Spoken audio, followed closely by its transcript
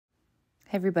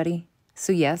Hey everybody.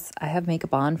 So yes, I have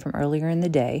makeup on from earlier in the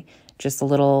day, just a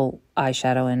little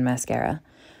eyeshadow and mascara.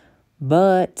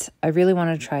 But I really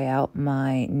want to try out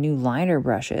my new liner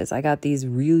brushes. I got these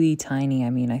really tiny,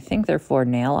 I think they're for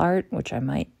nail art, which I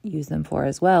might use them for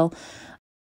as well.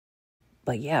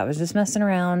 But yeah, I was just messing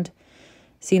around,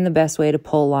 seeing the best way to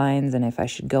pull lines and if I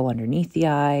should go underneath the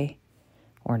eye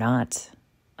or not.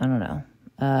 I don't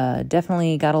know.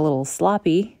 Definitely got a little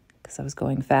sloppy because I was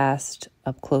going fast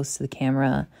up close to the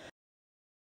camera.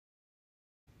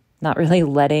 Not really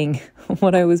letting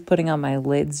what I was putting on my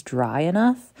lids dry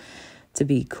enough to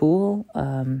be cool.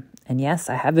 And yes,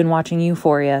 I have been watching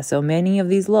Euphoria, so many of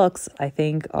these looks I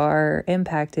think are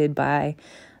impacted by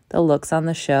the looks on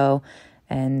the show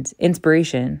and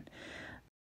inspiration.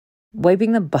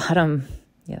 Wiping the bottom,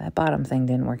 that bottom thing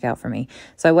didn't work out for me.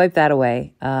 So I wiped that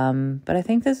away. But I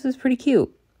think this was pretty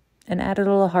cute and added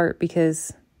a little heart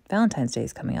because Valentine's Day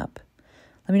is coming up.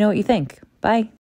 Let me know what you think. Bye.